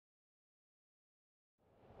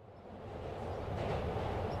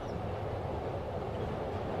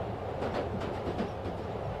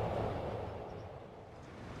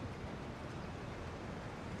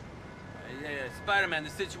Spider-Man, the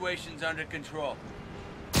situation's under control.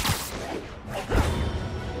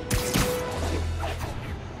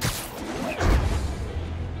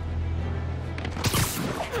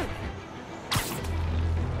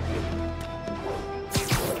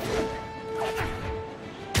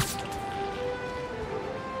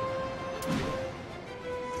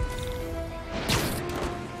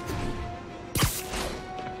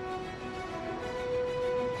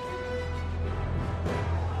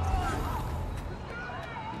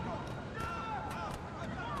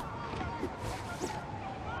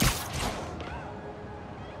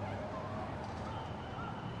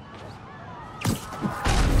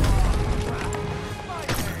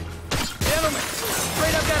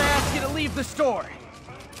 Leave the store.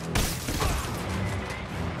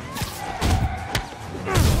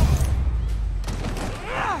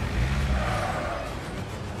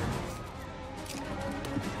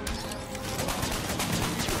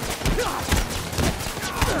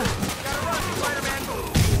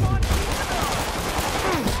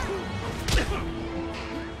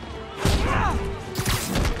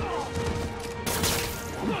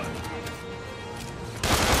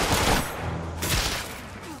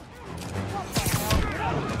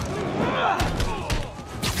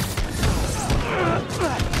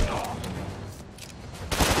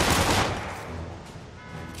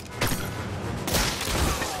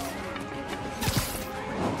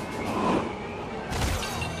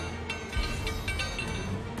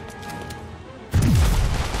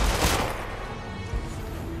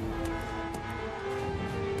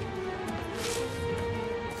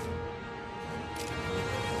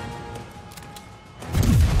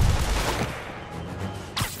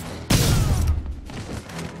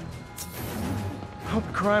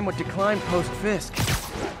 Hoped crime would decline post-Fisk.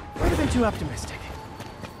 Might have been too optimistic.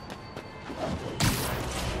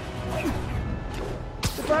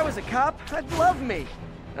 If I was a cop, I'd love me.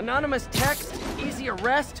 Anonymous text, easy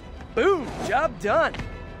arrest, boom, job done.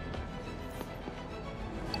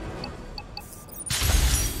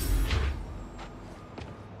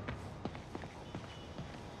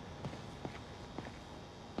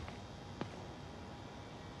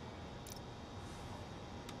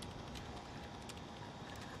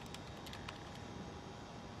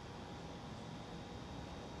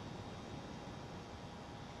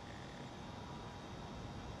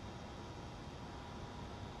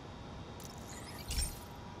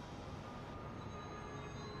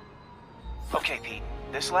 Okay, Pete.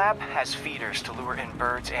 This lab has feeders to lure in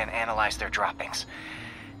birds and analyze their droppings.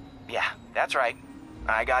 Yeah, that's right.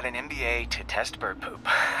 I got an MBA to test bird poop.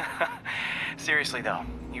 Seriously though,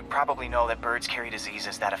 you probably know that birds carry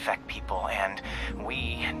diseases that affect people, and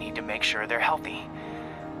we need to make sure they're healthy.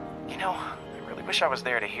 You know, I really wish I was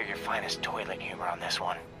there to hear your finest toilet humor on this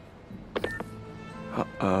one.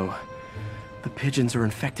 Uh-oh. The pigeons are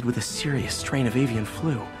infected with a serious strain of avian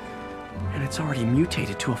flu. And it's already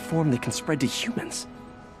mutated to a form that can spread to humans.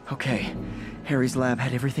 Okay, Harry's lab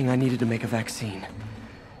had everything I needed to make a vaccine.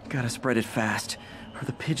 Gotta spread it fast, or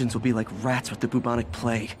the pigeons will be like rats with the bubonic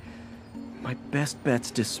plague. My best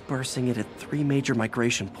bet's dispersing it at 3 major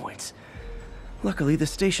migration points. Luckily, the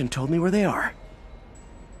station told me where they are.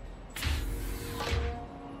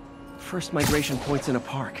 First migration point's in a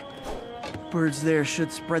park. Birds there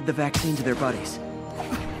should spread the vaccine to their buddies.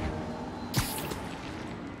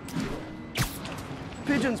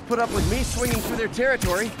 Pigeons put up with me swinging through their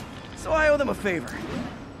territory, so I owe them a favor.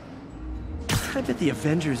 I bet the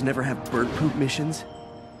Avengers never have bird poop missions.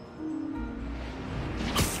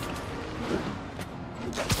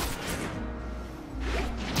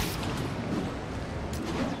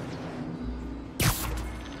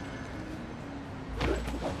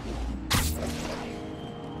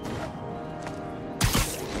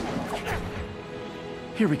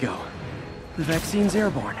 Here we go. The vaccine's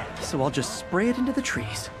airborne, so I'll just spray it into the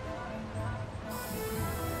trees.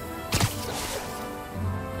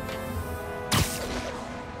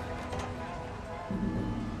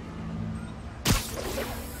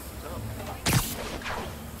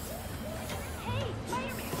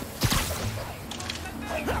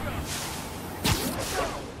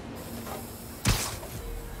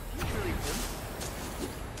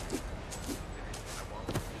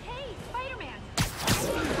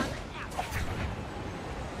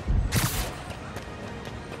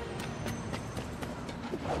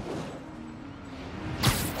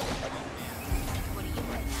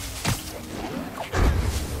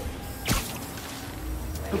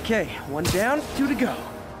 Okay, 1 down, 2 to go.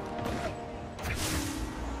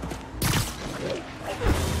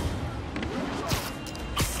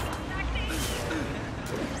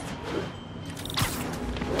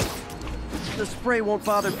 The spray won't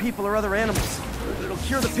bother people or other animals.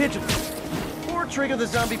 secure the pigeons. Or trigger the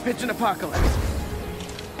zombie pigeon apocalypse.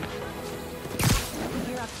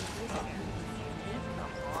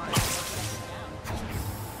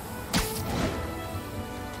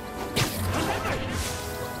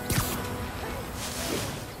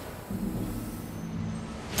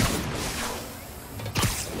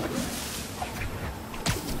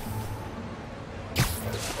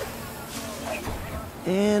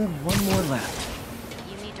 And one more left.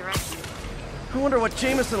 You need directions. I wonder what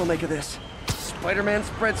Jameson will make of this. Spider-Man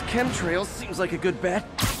spreads chemtrails seems like a good bet.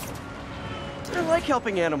 I like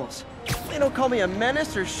helping animals. They don't call me a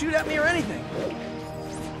menace or shoot at me or anything.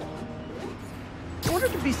 I wonder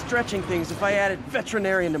if it'd be stretching things if I added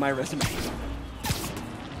veterinarian to my resume.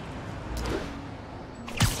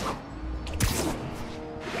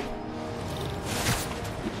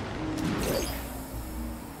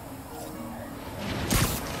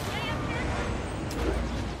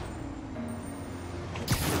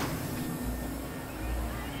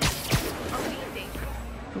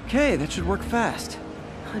 Okay, that should work fast.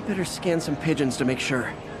 I'd better scan some pigeons to make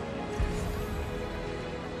sure.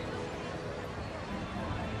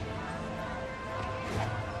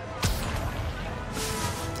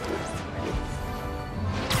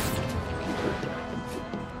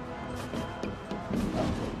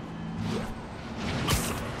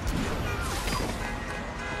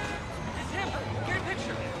 It's him! Get a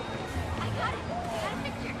picture! I got it. I got a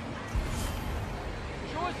picture.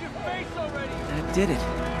 Show us your face already! That did it.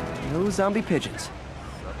 No zombie pigeons.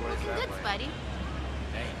 Looking good, Spidey.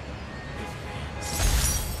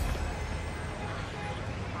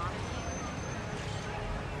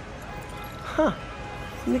 Huh.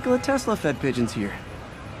 Nikola Tesla fed pigeons here.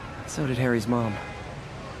 So did Harry's mom.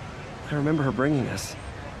 I remember her bringing us.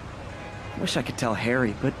 Wish I could tell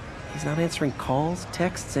Harry, but he's not answering calls,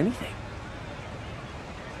 texts, anything.